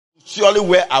surely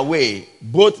wear away,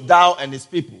 both thou and his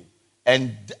people,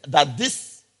 and that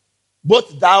this,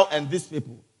 both thou and this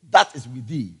people, that is with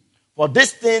thee. For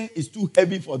this thing is too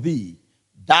heavy for thee.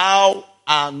 Thou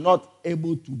art not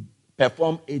able to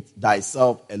perform it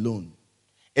thyself alone.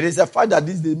 It is a fact that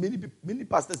these days many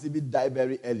pastors even die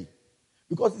very early.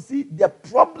 Because you see, the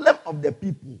problem of the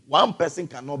people, one person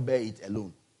cannot bear it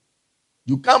alone.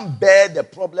 You can't bear the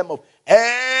problem of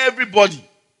everybody.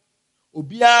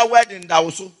 Obia wedding da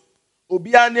also.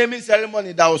 Obia naming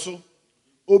ceremony da also.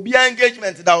 Obia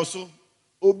engagement da also.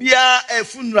 Obia a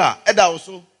funeral da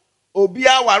also.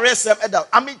 Obia waresem da.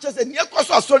 I mean, just say,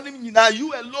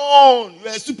 you alone, you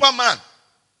are a Superman.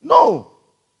 No.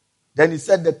 Then he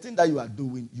said, the thing that you are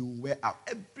doing, you wear out.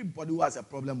 Everybody who has a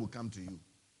problem will come to you.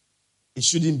 It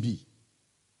shouldn't be.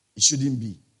 It shouldn't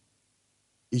be.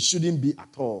 It shouldn't be at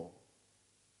all.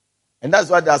 And that's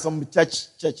why there are some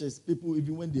churches, people,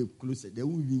 even when they close it, they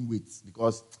won't even wait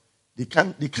because the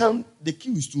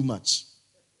queue is too much.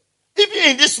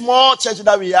 Even in this small church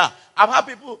that we are, I've had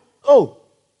people,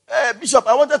 Bishop,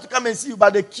 I wanted to come and see you,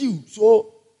 but the queue.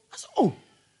 So, I said,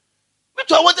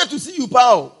 Bishop, I wanted to see you,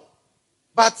 pal.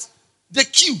 But the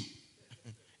queue,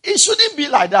 it shouldn't be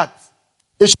like that.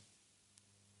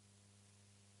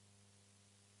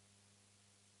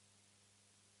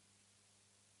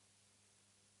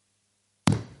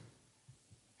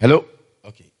 Hello?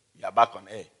 Okay, you are back on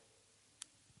air.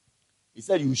 He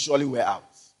said you will surely wear out.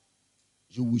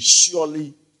 You will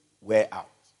surely wear out.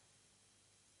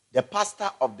 The pastor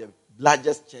of the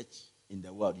largest church in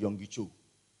the world, Yonggi Cho,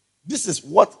 this is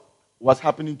what was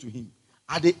happening to him.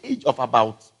 At the age of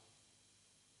about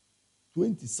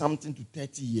 20-something to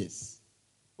 30 years,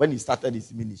 when he started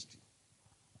his ministry,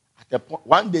 at a point,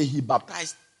 one day he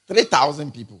baptized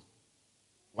 3,000 people.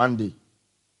 One day.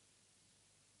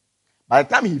 By the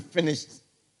time he finished,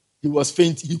 he was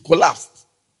faint. He collapsed.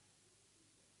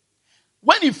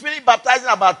 When he finished baptizing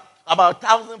about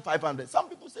 1,500, some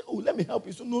people say, let me help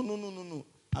you. So, no.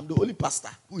 I'm the only pastor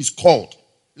who is called.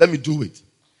 Let me do it.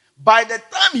 By the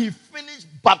time he finished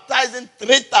baptizing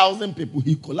 3,000 people,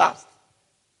 he collapsed.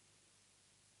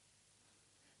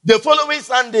 The following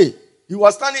Sunday, he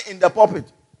was standing in the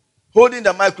pulpit, holding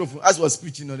the microphone as he was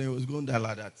preaching, and he was going down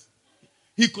like that.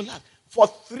 He collapsed. For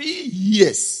 3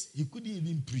 years, he couldn't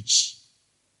even preach.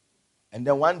 And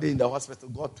then one day in the hospital,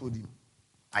 God told him,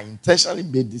 I intentionally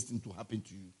made this thing to happen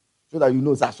to you. So that you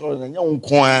know,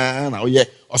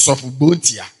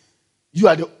 you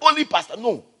are the only pastor.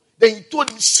 No. Then he told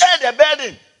him, share the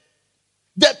burden.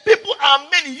 The people are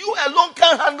many. You alone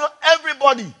can't handle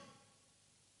everybody.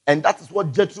 And that is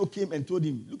what Jethro came and told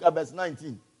him. Look at verse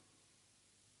 19.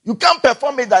 You can't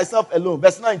perform it thyself alone.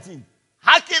 Verse 19.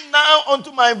 Hearken now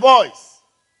unto my voice,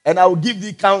 and I will give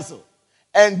thee counsel,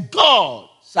 and God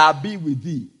shall be with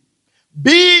thee.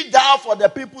 Be thou for the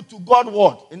people to God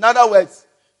what? In other words,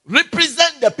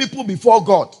 represent the people before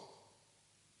God.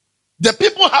 The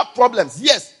people have problems,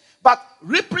 yes, but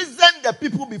represent the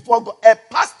people before God. A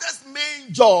pastor's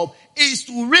main job is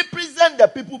to represent the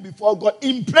people before God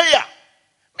in prayer.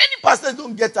 Many pastors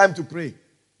don't get time to pray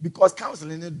because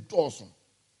counseling is awesome.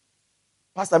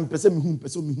 Pastor,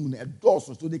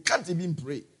 so they can't even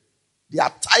pray. They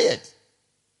are tired.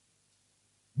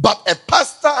 But a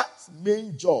pastor's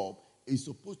main job is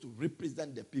supposed to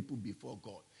represent the people before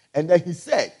God. And then he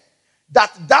said,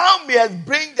 that thou mayest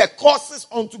bring the causes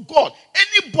unto God.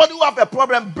 Anybody who have a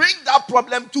problem, bring that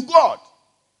problem to God.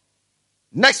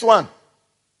 Next one.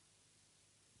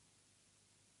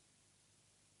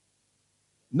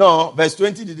 No, verse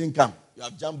 20 didn't come. You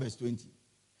have jumped verse 20.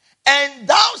 And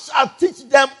thou shalt teach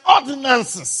them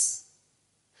ordinances.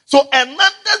 So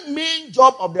another main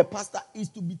job of the pastor is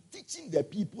to be teaching the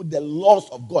people the laws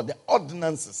of God, the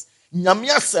ordinances. Any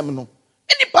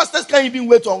pastors can't even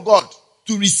wait on God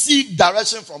to receive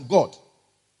direction from God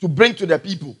to bring to the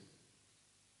people.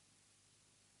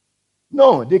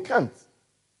 No, they can't.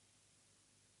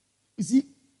 You see,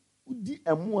 you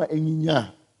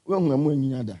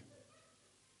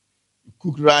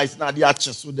cook rice, now the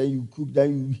arches, so then you cook,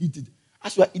 then you heat it.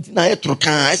 As you are eating, I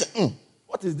said,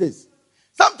 what is this?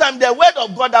 Sometimes the word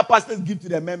of God that pastors give to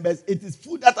the members, it is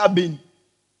food that have been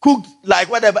cooked like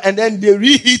whatever, and then they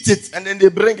reheat it, and then they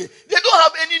bring it. They don't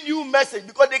have any new message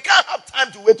because they can't have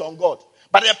time to wait on God.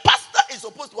 But a pastor is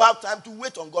supposed to have time to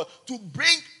wait on God to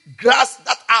bring grass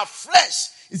that are fresh.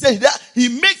 He says that he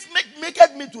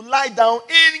maketh me to lie down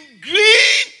in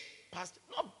green pastures,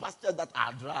 not pastures that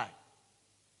are dry.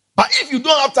 But if you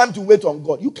don't have time to wait on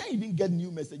God, you can't even get new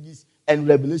messages and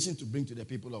revelation to bring to the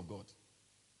people of God.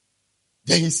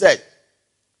 Then he said,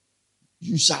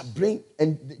 you shall bring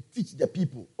and teach the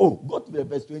people. Oh, go to the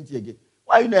verse 20 again.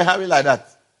 Why are you in a hurry like that?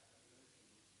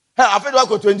 I've heard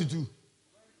what 22.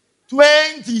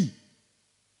 20.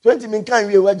 20 mean can't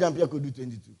we where jump here could do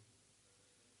 22.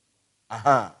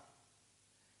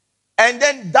 And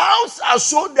then thou shalt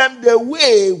show them the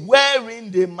way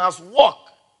wherein they must walk.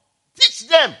 Teach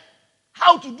them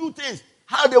how to do things,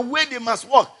 how the way they must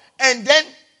walk. And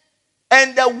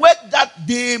the work that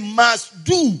they must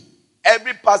do.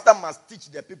 Every pastor must teach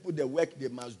the people the work they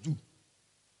must do.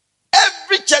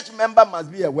 Every church member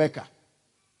must be a worker.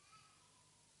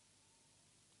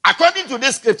 According to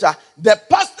this scripture, the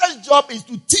pastor's job is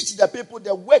to teach the people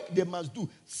the work they must do.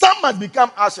 Some must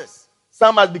become ushers.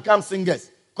 Some must become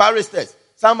singers, choristers.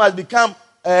 Some must become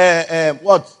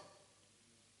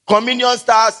communion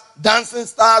stars, dancing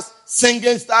stars,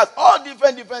 singing stars, all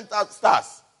different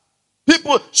stars.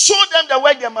 People, show them the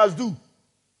work they must do.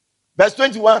 Verse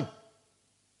 21.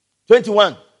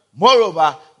 21.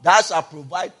 Moreover, thou shalt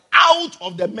provide out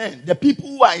of the men, the people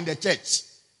who are in the church.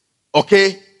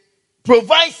 Okay?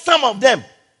 Provide some of them.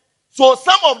 So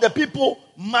some of the people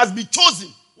must be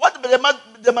chosen. What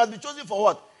they must be chosen for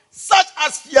what? Such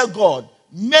as fear God,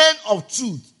 men of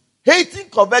truth, hating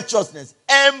covetousness,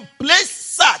 and place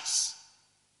such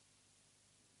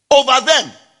over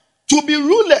them to be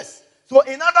rulers. So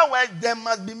in other words, there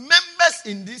must be members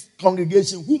in this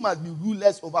congregation who must be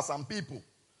rulers over some people.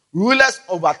 Rulers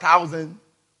over thousands,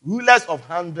 rulers of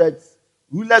hundreds,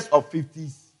 rulers of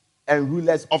 50s, and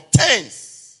rulers of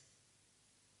tens.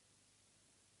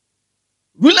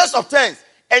 Rulers of tens.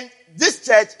 And this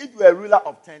church, if you are a ruler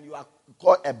of 10, you are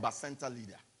called a Bacenta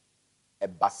leader. A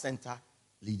Bacenta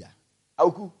leader.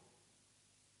 Auku,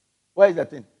 where is that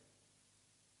thing?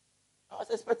 I was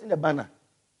expecting a banner.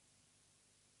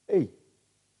 Hey.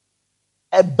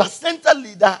 A Bacenta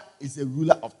leader is a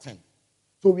ruler of 10.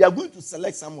 So we are going to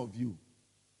select some of you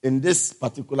in this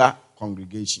particular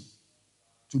congregation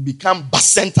to become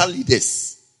Bacenta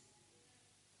leaders.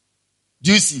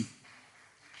 Do you see?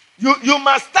 You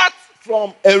must start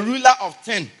from a ruler of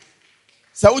 10.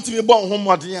 So what you born home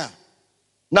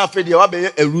now I'll be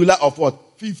a ruler of what?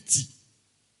 50.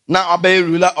 Now I'll be a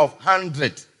ruler of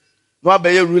 100. Now I'll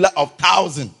be a ruler of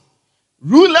 1,000.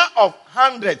 Ruler of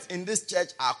hundreds in this church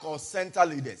are called center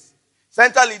leaders.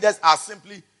 Center leaders are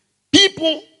simply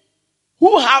people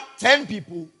who have 10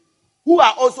 people who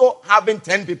are also having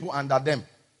 10 people under them,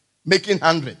 making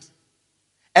 100.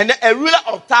 And a ruler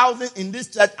of 1,000 in this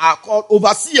church are called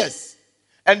overseers.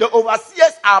 And the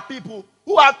overseers are people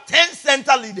who have 10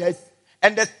 center leaders,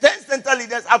 and the 10 center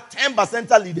leaders have 10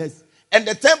 Bacenta leaders, and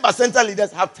the 10 Bacenta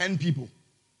leaders have 10 people.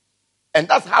 And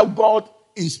that's how God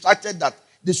instructed that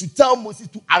they should tell Moses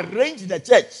to arrange the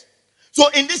church. So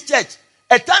in this church,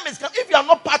 a time is come. If you are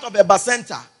not part of a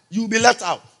Bacenta, you will be left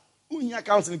out. Because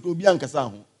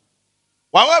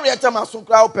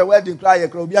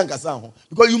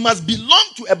you must belong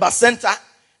to a Bacenta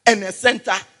and a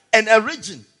center and a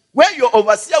region where your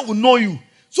overseer will know you.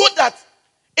 So that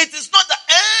it is not that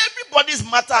everybody's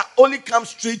matter only comes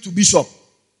straight to bishop.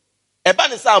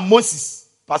 Ebenezer Moses,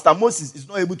 Pastor Moses, is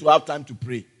not able to have time to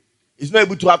pray. He's not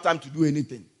able to have time to do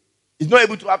anything. He's not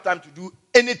able to have time to do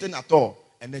anything at all.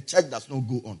 And the church does not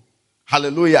go on.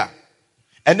 Hallelujah.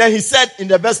 And then he said in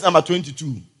the verse number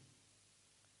 22,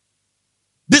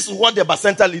 this is what the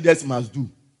Bacenta leaders must do.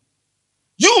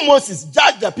 You, Moses,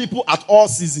 judge the people at all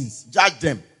seasons. Judge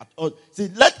them at all. See,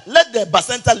 let the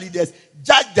Bacenta leaders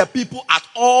judge the people at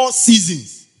all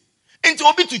seasons. Into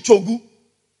Obi to Chogu.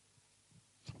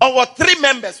 Our 3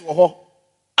 members were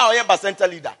our Bacenta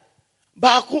leader.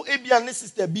 Baku Ebian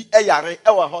sister be a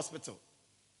our hospital.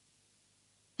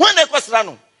 When they question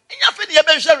no,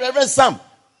 Reverend Sam.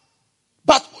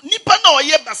 But Nipa no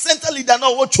ye Bacenta leader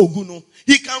no what Chogu no.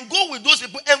 He can go with those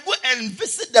people and go and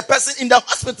visit the person in the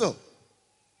hospital.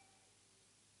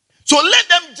 So let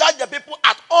them judge the people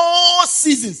at all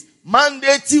seasons.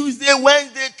 Monday, Tuesday,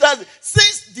 Wednesday, Thursday.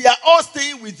 Since they are all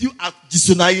staying with you at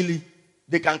Jisunaili,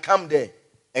 they can come there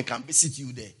and can visit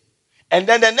you there. And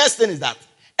then the next thing is that,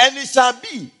 and it shall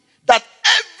be that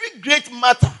every great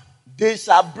matter they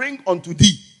shall bring unto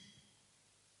thee.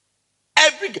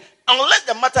 Unless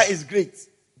the matter is great.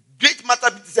 Great matter,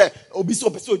 it's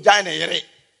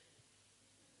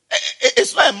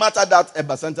not a matter that a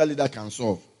Bacenta leader can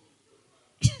solve.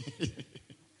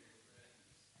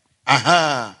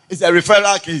 It's a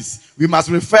referral case. We must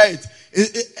refer it.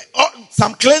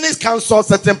 Some clinics can solve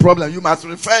certain problems. You must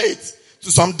refer it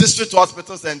to some district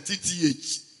hospitals and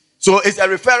TTH. So it's a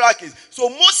referral case. So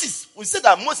Moses, we said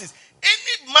that Moses,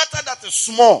 any matter that is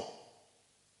small,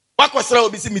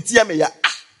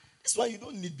 this one you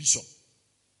don't need bishop.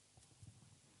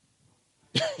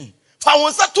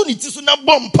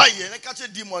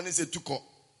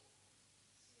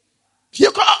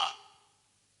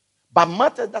 But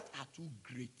matters that are too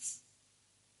great,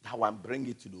 that one bring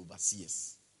it to the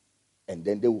overseers. And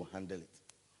then they will handle it.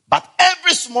 But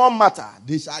every small matter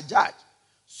they shall judge.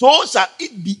 So shall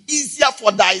it be easier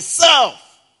for thyself.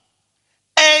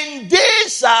 And they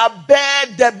shall bear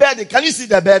the burden. Can you see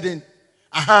the burden?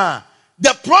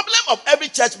 The problem of every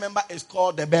church member is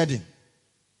called the burden.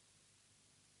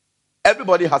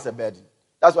 Everybody has a burden.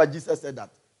 That's why Jesus said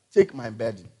that. Take my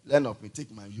burden. Learn of me.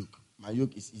 Take my yoke. My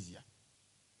yoke is easier.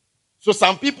 So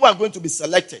some people are going to be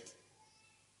selected.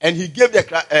 And he gave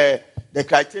the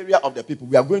criteria of the people.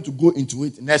 We are going to go into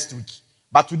it next week.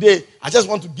 But today, I just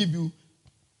want to give you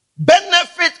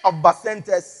benefit of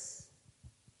Bacentas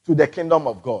to the kingdom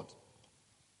of God.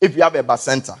 If you have a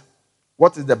Bacenta,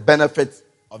 what is the benefit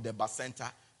of the Bacenta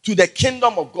to the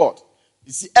kingdom of God?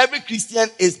 You see, every Christian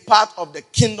is part of the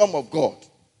kingdom of God.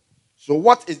 So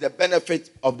what is the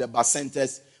benefit of the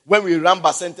Bacentas when we run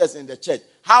Bacentas in the church?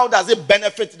 How does it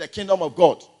benefit the kingdom of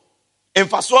God? In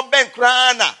Faso Ben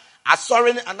Krana,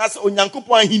 Asorin and Asa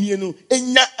Onyankopon Hinienu,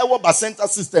 Enya Ewa Bacenta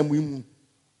system we move.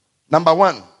 Number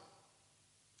one,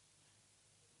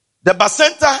 the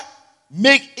Bacenta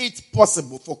make it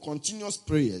possible for continuous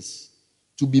prayers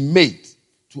to be made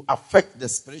to affect the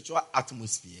spiritual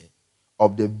atmosphere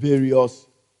of the various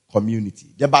community.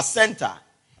 The Bacenta,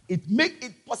 it make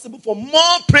it possible for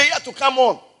more prayer to come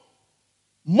on.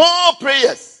 More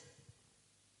prayers.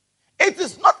 It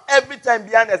is not every time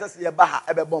behind us.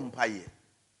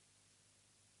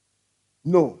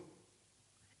 No.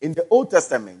 In the Old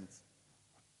Testament,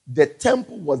 the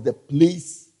temple was the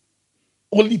place,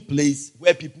 only place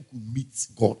where people could meet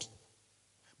God.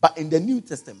 But in the New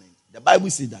Testament, the Bible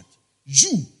says that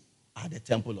you are the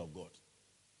temple of God.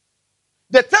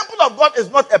 The temple of God is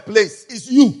not a place, it's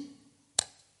you.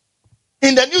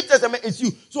 In the New Testament, it's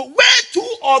you. So where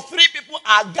 2 or 3 people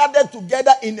are gathered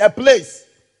together in a place,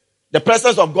 the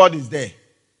presence of God is there.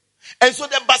 And so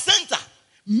the Bacenta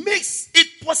makes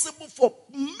it possible for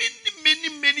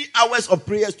many hours of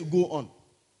prayers to go on.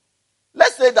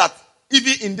 Let's say that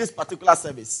even in this particular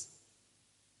service,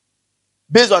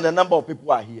 based on the number of people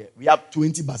who are here, we have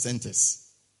 20 Bacentas.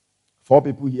 4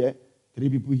 people here, 3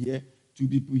 people here, 2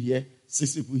 people here,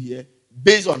 6 people here,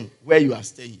 based on where you are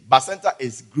staying. Bacenta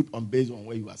is grouped on based on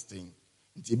where you are staying.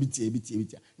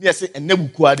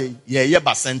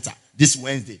 Bacenta this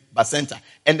Wednesday, Bacenta.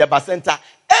 And the Bacenta,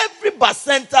 every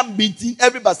Bacenta meeting,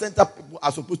 every Bacenta people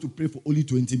are supposed to pray for only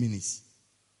 20 minutes.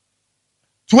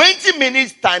 20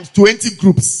 minutes times 20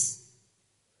 groups.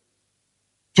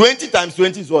 20 times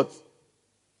 20 is what?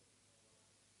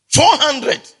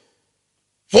 400.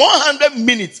 400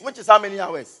 minutes, which is how many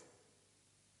hours?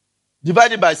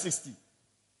 Divided by 60.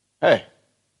 Hey,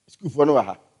 it's good for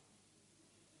no.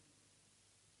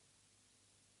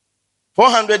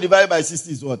 400 divided by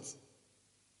 60 is what?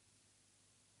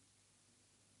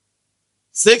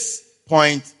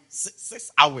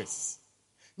 6.6 hours.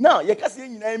 Now, you can see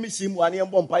in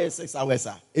 6 hours.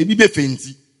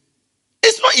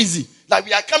 It's not easy. Like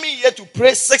we are coming here to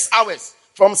pray 6 hours.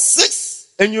 From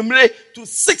 6 to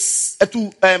 6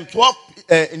 to 12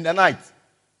 in the night.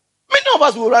 Many of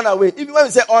us will run away. Even when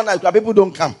we say all night, people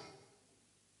don't come.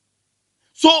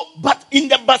 So, but in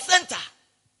the Bacenta,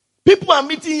 people are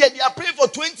meeting here, they are praying for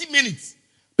 20 minutes.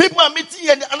 People are meeting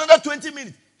here, another 20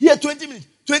 minutes. Here, 20 minutes,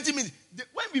 20 minutes.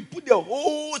 When we put the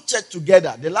whole church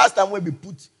together, the last time when we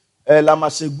put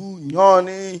Lamashegu,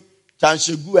 Nyoni,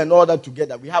 Chanshegu, and all that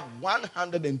together, we have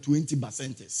 120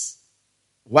 Bacentas.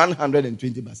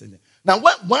 120 Bacenta. Now,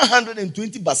 when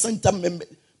 120 Bacenta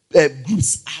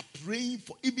groups are praying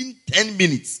for even 10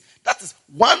 minutes, that is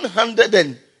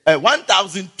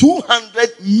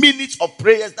 1,200 minutes of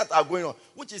prayers that are going on,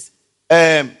 which is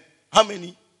how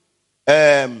many?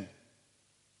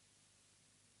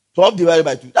 12 divided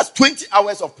by 2. That's 20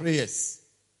 hours of prayers.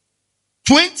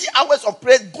 20 hours of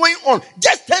prayer going on.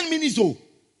 Just 10 minutes.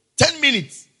 10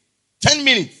 minutes. 10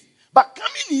 minutes. But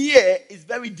coming here is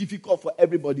very difficult for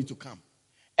everybody to come.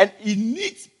 And it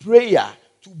needs prayer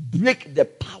to break the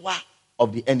power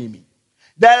of the enemy.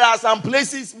 There are some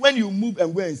places when you move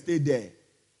and go and stay there,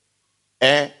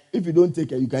 if you don't take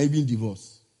care, you can even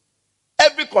divorce.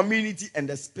 Every community and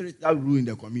the spirit that rule in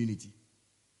the community.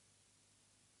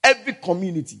 Every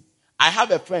community. I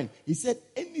have a friend. He said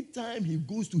anytime he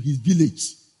goes to his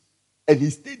village and he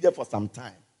stayed there for some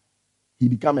time, he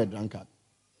become a drunkard.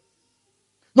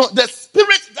 No, the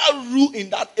spirit that rule in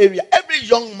that area, every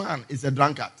young man is a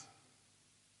drunkard.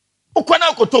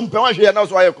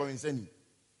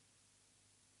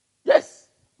 Yes.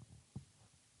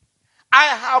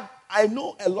 I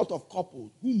know a lot of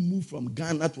couples who move from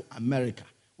Ghana to America.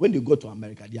 When they go to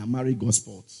America, they are married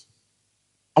gospels.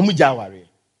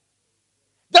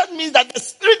 That means that the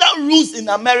spirit that rules in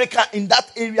America, in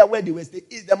that area where they were staying,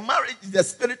 is the marriage, is the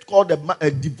spirit called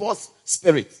the divorce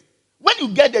spirit. When you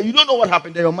get there, you don't know what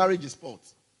happened. Then your marriage is spoiled.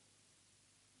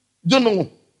 You don't know.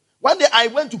 One day I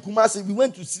went to Kumasi. We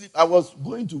went to sleep. We were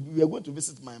going to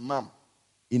visit my mom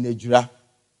in Ejura.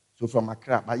 So from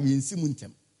Accra, but in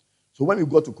Simuntem. So when we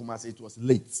got to Kumasi, it was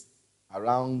late,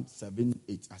 around 7,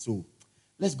 8. So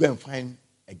let's go and find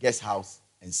a guest house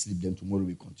and sleep. Then tomorrow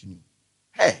we continue.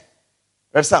 Hey,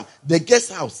 Rev Sam, the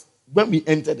guest house. When we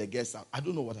entered the guest house, I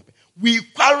don't know what happened. We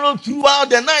quarreled throughout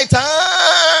the night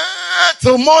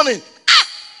till morning.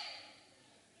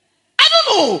 I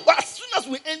don't know. But as soon as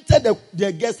we entered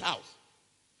the guest house,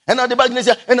 and now the back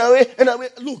said, and away,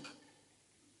 look,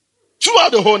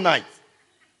 throughout the whole night,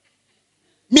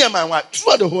 me and my wife,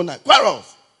 throughout the whole night,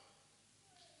 quarrels.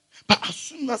 But as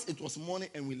soon as it was morning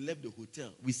and we left the hotel,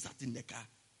 we sat in the car.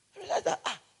 I realized that,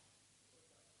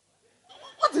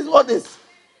 what is all this?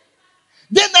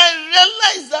 Then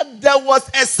I realized that there was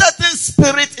a certain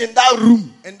spirit in that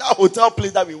room, in that hotel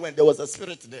place that we went. There was a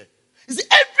spirit there. You see,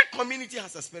 every community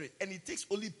has a spirit, and it takes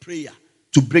only prayer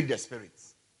to break the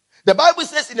spirits. The Bible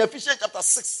says in Ephesians chapter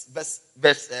 6,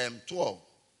 verse 12.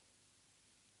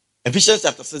 Ephesians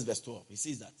chapter 6, verse 12. He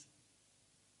says that.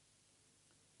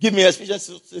 Give me Ephesians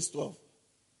 6, 12.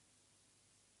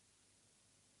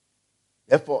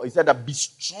 Therefore, he said that be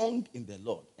strong in the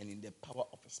Lord and in the power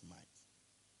of his might.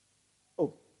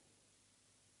 Oh.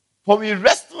 For we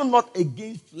wrestle not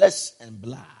against flesh and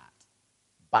blood,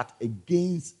 but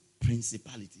against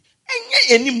principality.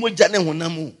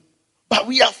 But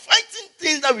we are fighting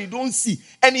things that we don't see.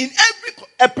 And in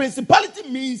a principality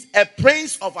means a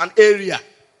prince of an area.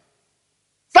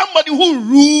 Somebody who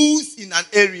rules in an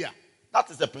area. That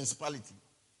is a principality.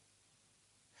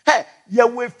 Hey,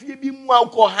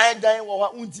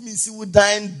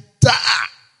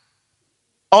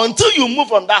 until you move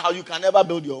from that house, you can never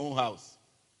build your own house.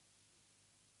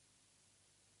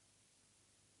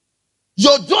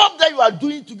 Your job that you are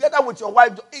doing together with your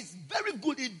wife is very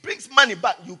good. It brings money,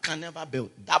 but you can never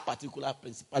build that particular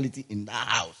principality in that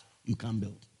house. You can't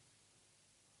build.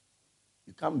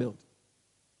 You can't build.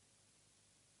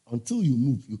 Until you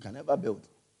move, you can never build.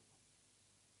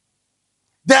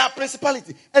 There are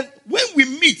principalities. And when we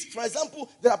meet, for example,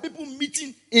 there are people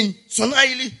meeting in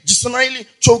Sonaili, Jisonaili,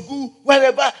 Chogu,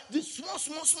 wherever. This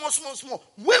small.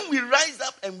 When we rise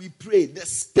up and we pray, the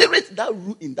spirit that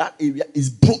rule in that area is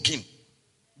broken.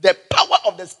 The power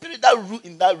of the spirit that rule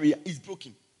in that area is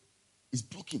broken. It's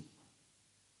broken.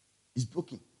 It's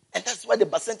broken. And that's why the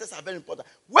Bacentas are very important.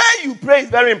 Where you pray is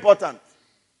very important.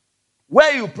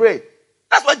 Where you pray.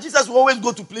 That's why Jesus will always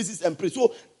go to places and pray.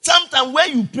 So sometimes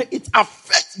when you pray, it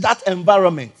affects that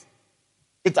environment.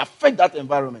 It affects that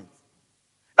environment.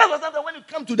 That's why sometimes when you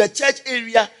come to the church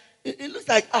area, it looks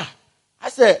like, I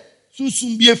said,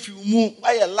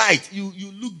 why a light? You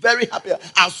look very happy.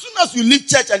 As soon as you leave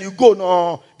church and you go,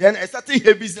 no, then a certain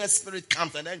heavy business spirit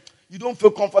comes and then you don't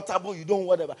feel comfortable, you don't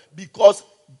whatever. Because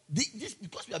we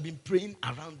have been praying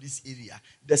around this area,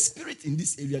 the spirit in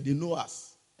this area, they know us.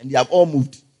 And they have all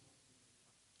moved.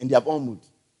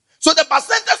 So the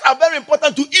Bacentas are very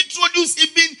important to introduce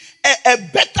even a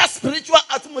better spiritual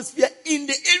atmosphere in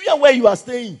the area where you are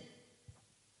staying.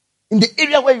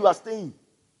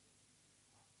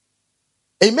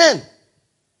 Amen.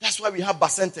 That's why we have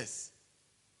Bacentas.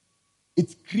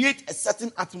 It creates a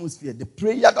certain atmosphere. The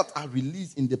prayer that are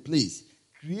released in the place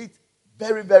create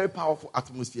very, very powerful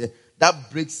atmosphere that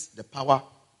breaks the power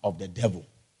of the devil.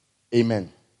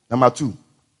 Amen. Number 2.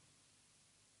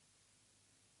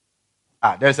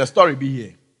 There's a story be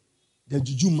here. The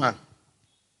Juju man.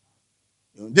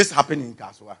 This happened in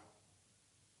Kasua.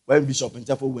 When Bishop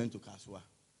Ntefo went to Kasua,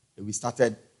 we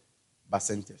started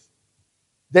Bacentas.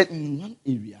 Then in one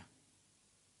area,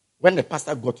 when the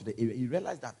pastor got to the area, he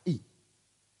realized that,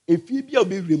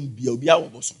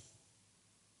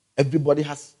 everybody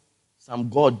has some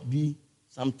God be,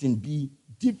 something be,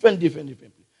 different people.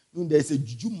 There's a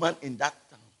Juju man in that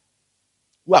town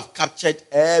who have captured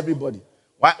everybody.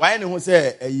 Why anyone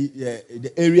say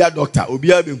the area doctor,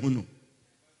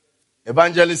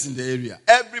 evangelist in the area?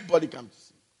 Everybody comes to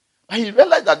see. But he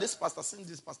realized that since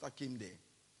this pastor came there,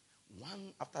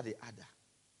 one after the other,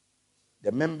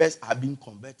 the members are being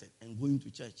converted and going to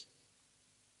church.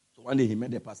 So one day he met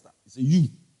the pastor. He said, "You."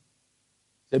 He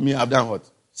said, "Me, I've done what?" He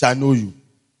said, "I know you.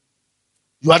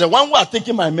 You are the one who are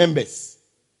taking my members.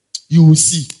 You will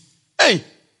see." Hey,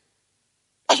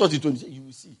 that's what he told me. He said, "You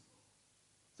will see."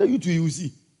 So you too, you will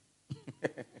see.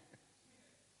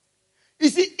 You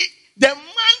see, the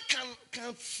man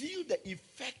can feel the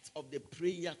effect of the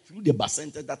prayer through the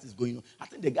Bacenta that is going on. I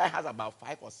think the guy has about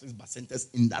 5 or 6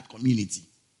 Bacentas in that community.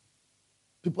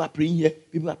 People are praying here,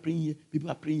 people are praying here,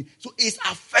 people are praying here. So it's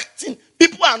affecting.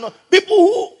 People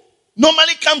who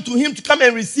normally come to him to come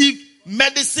and receive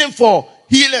medicine for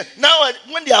healing. Now,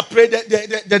 when they are praying,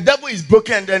 the devil is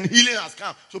broken and then healing has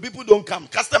come. So people don't come.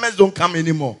 Customers don't come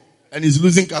anymore. And he's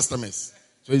losing customers.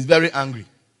 So he's very angry.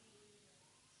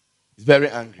 He's very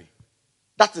angry.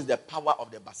 That is the power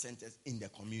of the Bacentas in the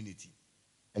community.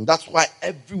 And that's why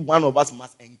every one of us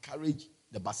must encourage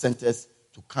the Bacentas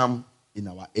to come in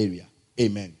our area.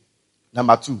 Amen.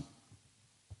 Number 2.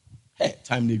 Hey,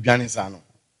 time to be.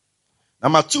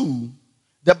 Number 2,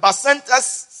 the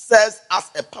Bacentas serves as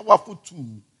a powerful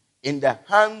tool in the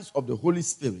hands of the Holy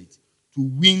Spirit to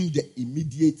win the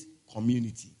immediate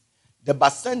community. The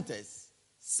Bacentas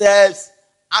serves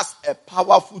as a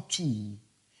powerful tool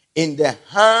in the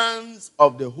hands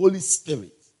of the Holy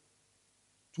Spirit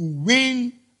to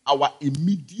win our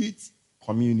immediate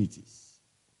communities.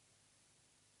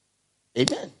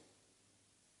 Amen.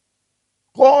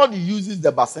 God uses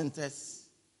the Bacentas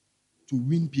to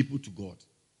win people to God.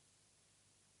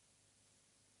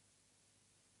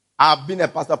 I've been a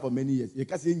pastor for many years. You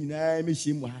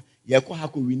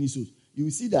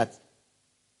will see that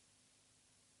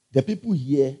the people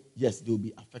here, yes, they will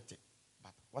be affected.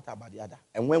 But what about the other?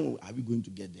 And when are we going to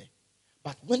get there?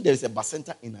 But when there is a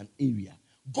Bacenta in an area,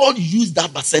 God used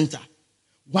that Bacenta.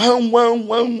 One.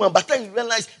 But then you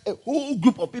realize a whole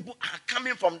group of people are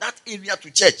coming from that area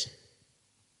to church.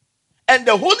 And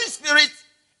the Holy Spirit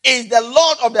is the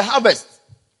Lord of the harvest.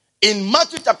 In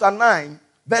Matthew chapter 9,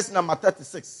 verse number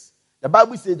 36, the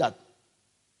Bible says that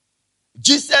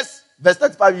Jesus, verse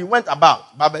 35, he went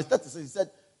about. But verse 36, he said,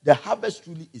 the harvest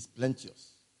truly is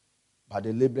plenteous, but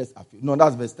the laborers are few. No,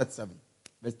 that's verse 37.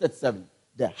 Verse 37,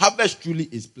 the harvest truly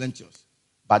is plenteous,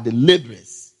 but the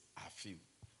laborers are few.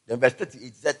 Then verse 38,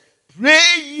 he said, pray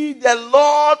ye the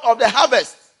Lord of the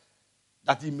harvest,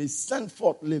 that he may send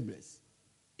forth laborers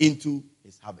into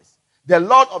his harvest. The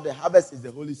Lord of the harvest is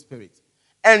the Holy Spirit.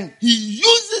 And he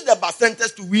uses the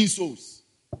Bacentas to win souls.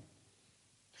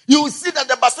 You will see that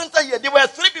the Bacenta here, there were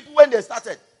 3 people when they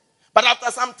started. But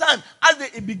after some time, as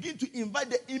they begin to invite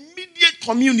the immediate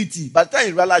community, by the time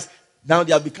you realize, now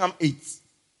they have become 8.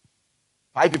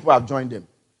 5 people have joined them.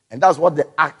 And that's what the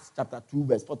Acts chapter 2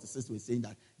 verse 46 was saying,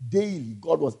 that daily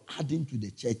God was adding to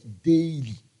the church.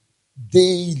 Daily.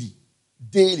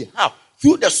 How?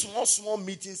 Through the small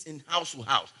meetings in house to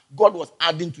house, God was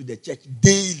adding to the church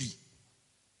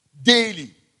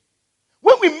daily.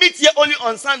 When we meet here only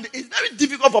on Sunday, it's very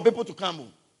difficult for people to come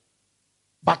home.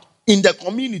 But in the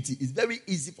community, it's very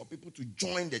easy for people to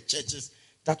join the churches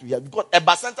that we have. Because a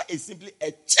Bacenta is simply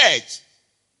a church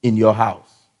in your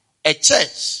house. A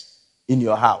church in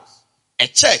your house. A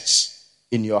church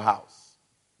in your house.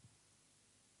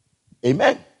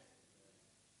 Amen.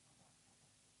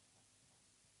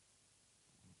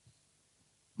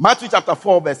 Matthew chapter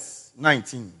 4 verse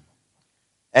 19.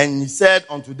 And he said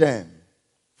unto them,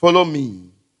 follow me,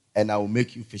 and I will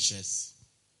make you fishers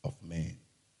of men.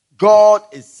 God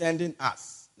is sending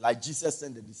us, like Jesus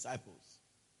sent the disciples,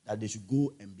 that they should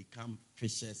go and become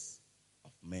fishers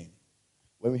of men.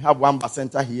 When we have one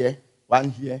Bacenta here,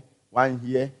 one here,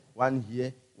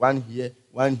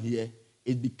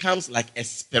 it becomes like a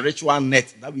spiritual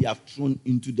net that we have thrown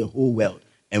into the whole world,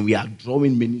 and we are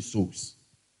drawing many souls.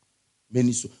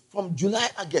 From July,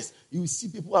 August, you will see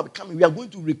people are coming. We are going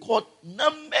to record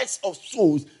numbers of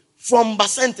souls from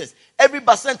Bacentas. Every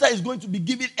Bacenta is going to be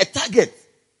given a target.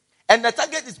 And the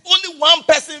target is only 1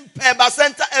 person per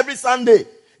Bacenta every Sunday.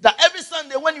 That every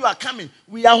Sunday when you are coming,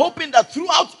 we are hoping that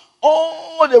throughout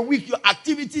all the week, your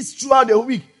activities throughout the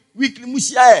week, weekly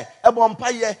mushia,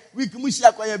 ebompaye, weekly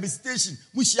mushia kwa visitation,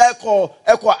 mushia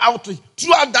kwa outreach.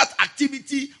 Throughout that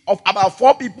activity of about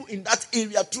 4 people in that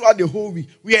area throughout the whole week,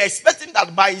 we are expecting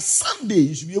that by Sunday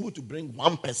you should be able to bring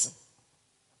 1 person.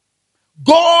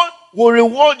 God will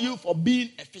reward you for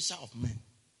being a fisher of men.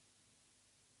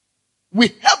 We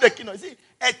help the kingdom. You see,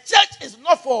 a church is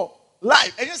not for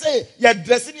life. And you say you're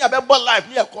dressing your about life.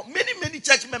 Many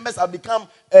church members have become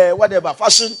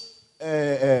fashion.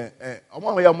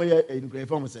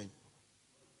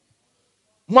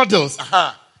 Models.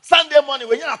 Sunday morning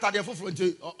when you're not at the front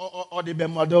or the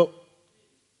model.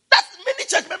 That many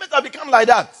church members have become like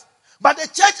that. But the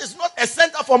church is not a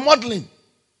center for modeling.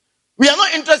 We are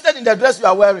not interested in the dress you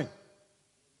are wearing.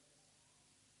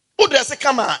 But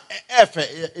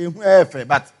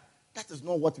that is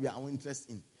not what we are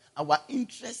interested in. Our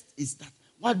interest is that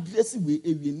what dress we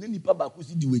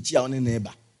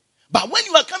neighbor. But when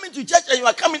you are coming to church and you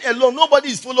are coming alone, nobody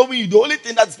is following you. The only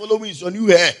thing that is following you is your new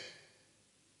hair.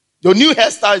 Your new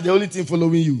hairstyle is the only thing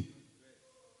following you.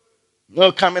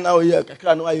 No coming out here.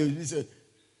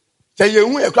 Say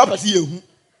you a crap as you.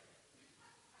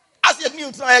 As you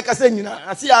new try, I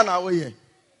see now.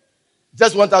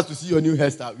 Just want us to see your new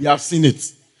hairstyle. We have seen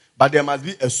it. But there must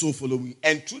be a soul following.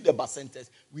 And through the Bacentas,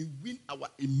 we win our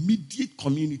immediate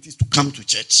communities to come to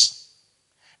church.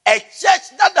 A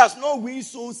church that does not win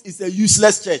souls is a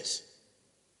useless church.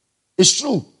 It's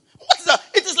true. What is that?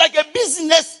 It is like a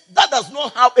business that does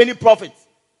not have any profit.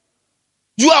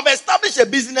 You have established a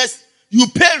business, you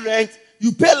pay rent,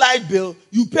 you pay light bill,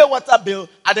 you pay water bill.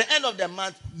 At the end of the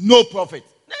month, no profit.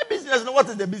 No business. What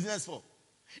is the business for?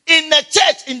 In the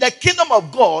church, in the kingdom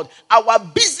of God, our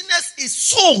business is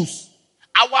souls.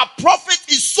 Our profit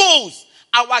is souls.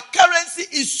 Our currency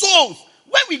is souls.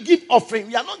 When we give offering,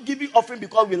 we are not giving offering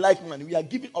because we like money. We are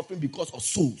giving offering because of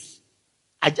souls.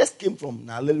 I just came from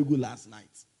Nalerigu last night.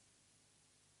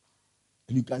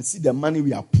 And you can see the money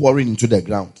we are pouring into the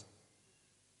ground.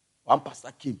 One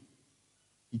pastor came.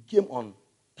 He came on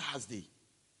Thursday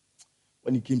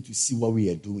when he came to see what we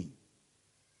are doing.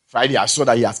 Friday, I saw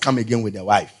that he has come again with a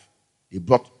wife. They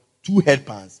brought 2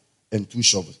 headpans and 2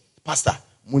 shovels. Pastor,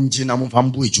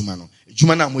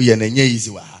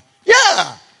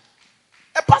 yeah.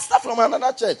 A pastor from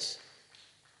another church.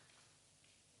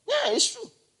 Yeah, it's true.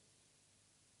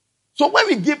 So when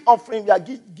we give offering, we are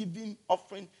giving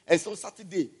offering. And so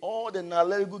Saturday, all the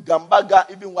Nalerigu,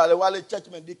 Gambaga, even Wale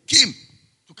churchmen, they came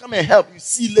to come and help. You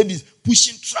see ladies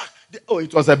pushing truck.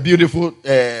 It was a beautiful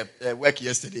work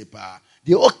yesterday, pa.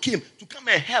 They all came to come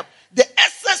and help. The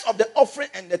essence of the offering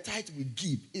and the tithe we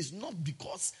give is not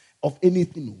because of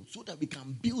anything, so that we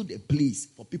can build a place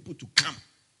for people to come.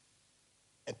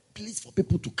 A place for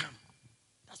people to come.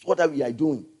 That's what we are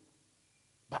doing.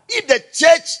 But if the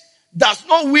church does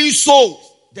not win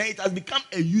souls, then it has become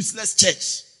a useless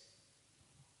church.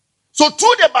 So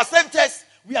through the Bacentas,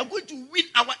 we are going to win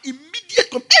our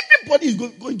immediate. Everybody is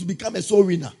going to become a soul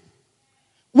winner.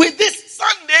 With this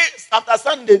Sunday, after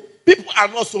Sunday, people are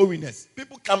not soul winners.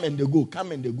 People come and they go,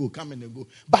 come and they go, come and they go.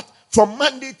 But from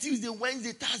Monday, Tuesday,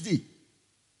 Wednesday, Thursday,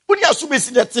 when you are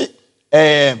in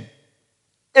that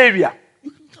area,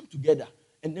 you can come together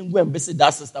and then go and visit that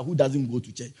sister who doesn't go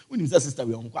to church. When you say sister,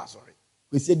 we are sorry.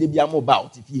 We say they be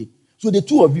about it. So the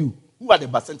two of you who are the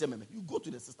Bacenta members, you go to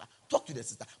the sister, talk to the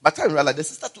sister. But I realize the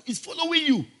sister too is following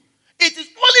you. It is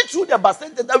only through the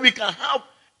Bacenta that we can have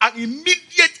an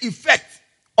immediate effect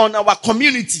on our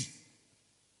community.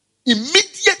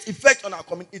 Immediate effect on our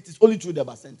community. It is only through the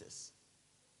Bacentas.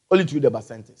 Only through the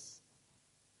Bacentas.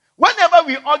 Whenever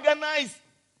we organize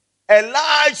a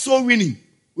large soul winning,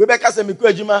 but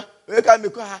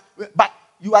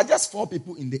you are just 4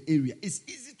 people in the area. It's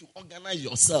easy to organize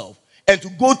yourself and to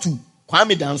go to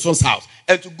Kwame Danson's house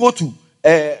and to go to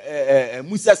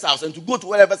Musa's house and to go to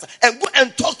whatever and go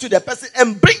and talk to the person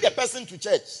and bring the person to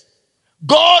church.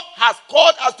 God has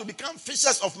called us to become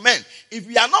fishers of men. If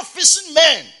we are not fishing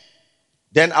men,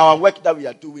 then our work that we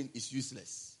are doing is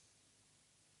useless.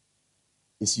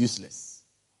 It's useless.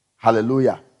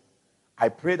 Hallelujah. I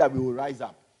pray that we will rise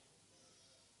up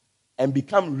and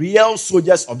become real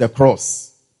soldiers of the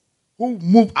cross who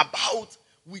move about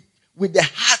with the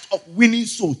heart of winning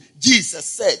souls. Jesus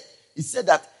said, he said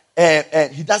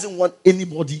that he doesn't want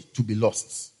anybody to be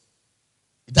lost.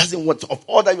 He doesn't want, of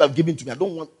all that you have given to me, I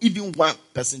don't want even one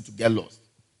person to get lost.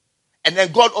 And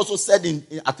then God also said in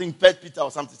I think 1 Peter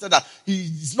or something, said that he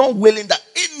is not willing that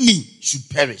any should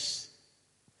perish.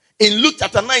 In Luke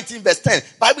chapter 19 verse 10,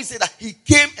 Bible says that he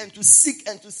came and to seek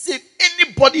and to save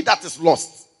anybody that is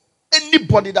lost.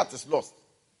 Anybody that is lost.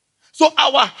 So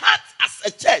our heart as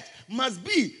a church must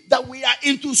be that we are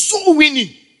into soul winning.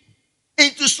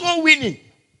 Into soul winning.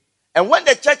 And when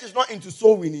the church is not into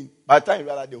soul winning, by the time you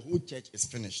realize the whole church is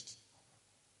finished.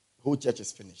 The whole church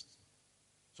is finished.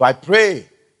 So I pray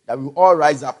that we all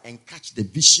rise up and catch the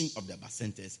vision of the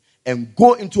Bacentas and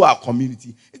go into our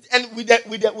community. And with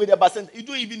the Bacenta, you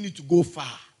don't even need to go far.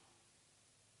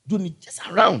 You don't need, just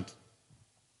around.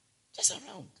 Just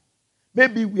around.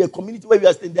 Maybe we are a community where we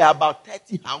are staying, there are about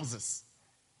 30 houses.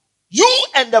 You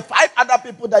and the 5 other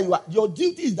people that you are, your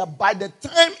duty is that by the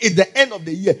time it's the end of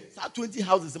the year, 20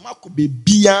 houses,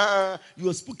 you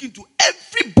are speaking to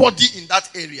everybody in that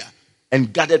area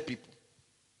and gathered people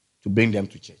to bring them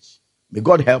to church. May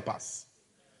God help us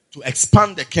to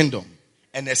expand the kingdom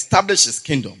and establish his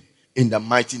kingdom in the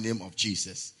mighty name of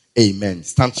Jesus. Amen.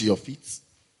 Stand to your feet.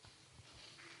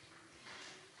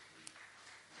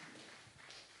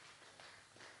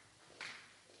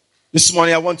 This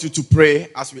morning I want you to pray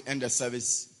as we end the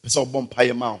service.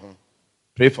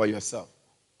 Pray for yourself.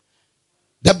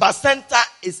 The Bacenta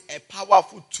is a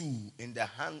powerful tool in the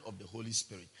hand of the Holy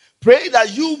Spirit. Pray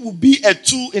that you will be a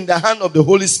tool in the hand of the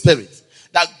Holy Spirit.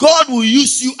 that God will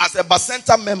use you as a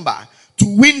Bacenta member to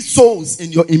win souls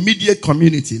in your immediate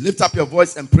community. Lift up your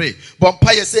voice and pray.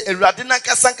 Bompire say, "Eradina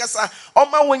kasankasa,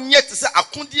 oma wonyet say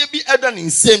akundie bi edan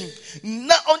insem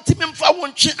na ontimim fa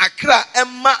wonche akra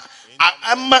emma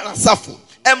nasafo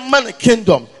emma the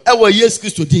kingdom."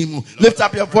 Lift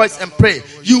up your voice and pray.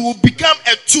 You will become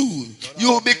a tool.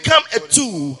 You will become a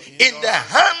tool in the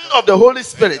hand of the Holy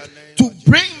Spirit to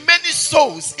bring many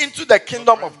souls into the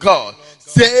kingdom of God.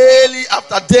 Daily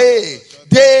after day,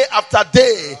 day after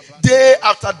day, day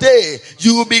after day,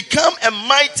 you will become a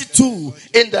mighty tool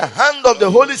in the hand of the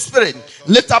Holy Spirit.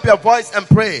 Lift up your voice and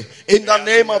pray in the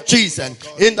name of Jesus.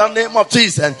 In the name of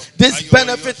Jesus, this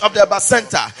benefit of the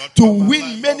Bacenta to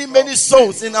win many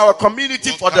souls in our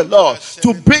community for the Lord,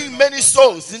 to bring many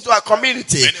souls into our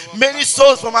community, many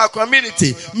souls from our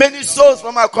community, many souls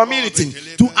from our community,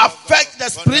 to affect the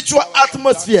spiritual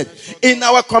atmosphere in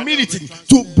our community,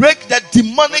 to break the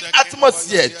demonic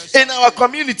atmosphere in our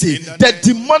community, the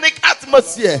demonic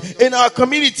atmosphere in our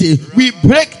community. We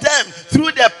break them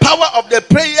through the power of the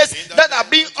prayers that are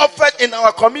being offered in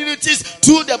our communities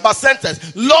to the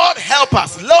Bacentas. Lord help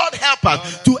us. Lord help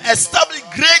us to establish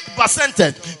great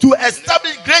Bacentas,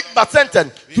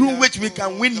 through which we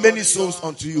can win many souls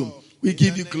unto you. We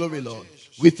give you glory, Lord.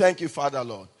 We thank you, Father,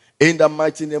 Lord, in the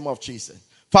mighty name of Jesus.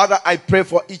 Father, I pray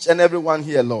for each and every one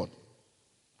here, Lord.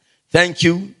 Thank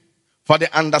you for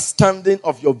the understanding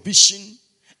of your vision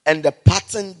and the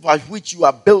pattern by which you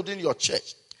are building your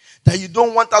church. That you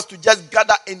don't want us to just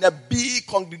gather in a big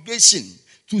congregation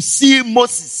to see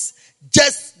Moses.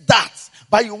 Just that.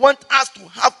 But you want us to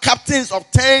have captains of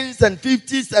tens and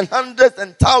fifties and hundreds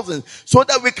and thousands so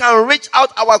that we can reach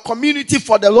out our community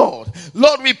for the Lord.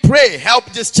 Lord, we pray, help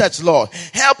this church, Lord.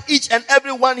 Help each and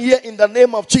every one here in the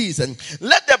name of Jesus.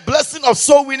 Let the blessing of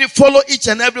soul winning follow each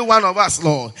and every one of us,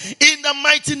 Lord. In the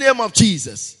mighty name of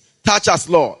Jesus. Touch us,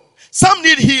 Lord. Some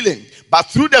need healing, but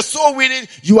through the soul winning,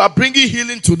 you are bringing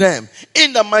healing to them.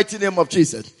 In the mighty name of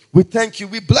Jesus. We thank you.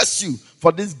 We bless you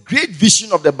for this great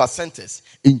vision of the Bacentas.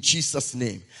 In Jesus'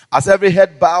 name. As every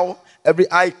head bow,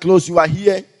 every eye closed, you are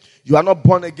here. You are not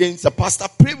born again. So, Pastor,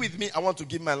 pray with me. I want to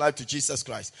give my life to Jesus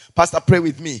Christ. Pastor, pray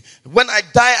with me. When I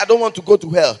die, I don't want to go to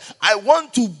hell. I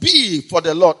want to be for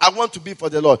the Lord. I want to be for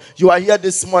the Lord. You are here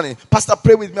this morning. Pastor,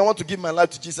 pray with me. I want to give my life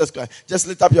to Jesus Christ. Just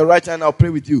lift up your right hand. I'll pray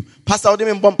with you. Pastor, I'm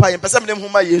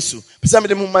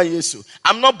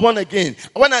not born again.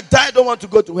 When I die, I don't want to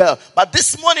go to hell. But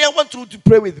this morning, I want you to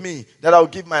pray with me that I'll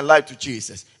give my life to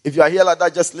Jesus. If you are here like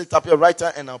that, just lift up your right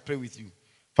hand and I'll pray with you.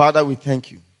 Father, we thank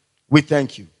you. We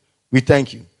thank you. We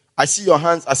thank you. I see your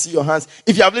hands. I see your hands.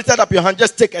 If you have lifted up your hand,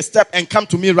 just take a step and come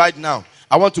to me right now.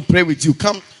 I want to pray with you.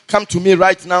 Come to me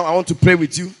right now. I want to pray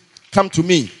with you. Come to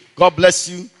me. God bless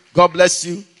you. God bless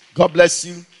you. God bless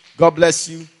you. God bless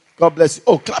you. God bless you.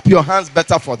 Oh, clap your hands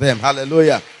better for them.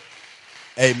 Hallelujah.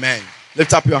 Amen.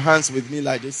 Lift up your hands with me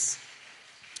like this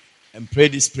and pray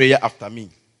this prayer after me.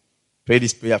 Pray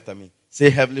this prayer after me. Say,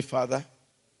 Heavenly Father.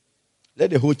 Let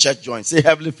the whole church join. Say,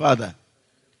 Heavenly Father,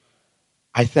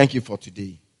 I thank you for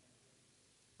today.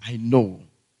 I know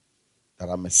that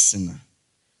I'm a sinner.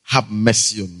 Have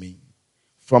mercy on me.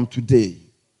 From today,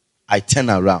 I turn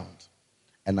around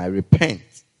and I repent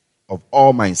of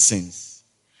all my sins.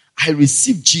 I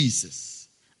receive Jesus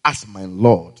as my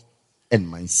Lord and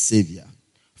my Savior.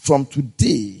 From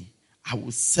today, I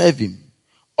will serve him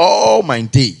all my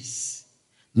days.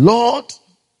 Lord,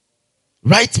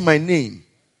 write my name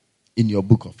in your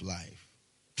book of life.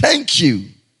 Thank you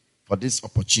for this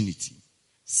opportunity.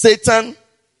 Satan,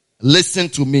 listen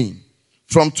to me.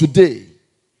 From today,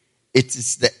 it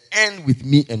is the end with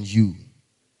me and you.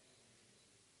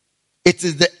 It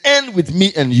is the end with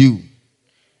me and you.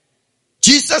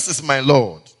 Jesus is my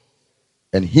Lord,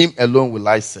 and him alone will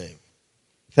I serve.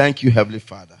 Thank you, Heavenly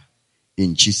Father,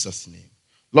 in Jesus' name.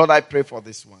 Lord, I pray for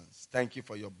these ones. Thank you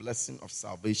for your blessing of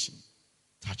salvation.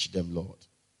 Touch them, Lord,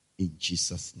 in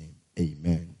Jesus' name.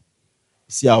 Amen.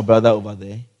 See our brother over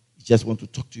there? He just want to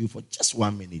talk to you for just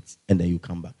 1 minute, and then you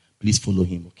come back. Please follow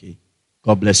him, okay?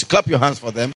 God bless you. Clap your hands for them.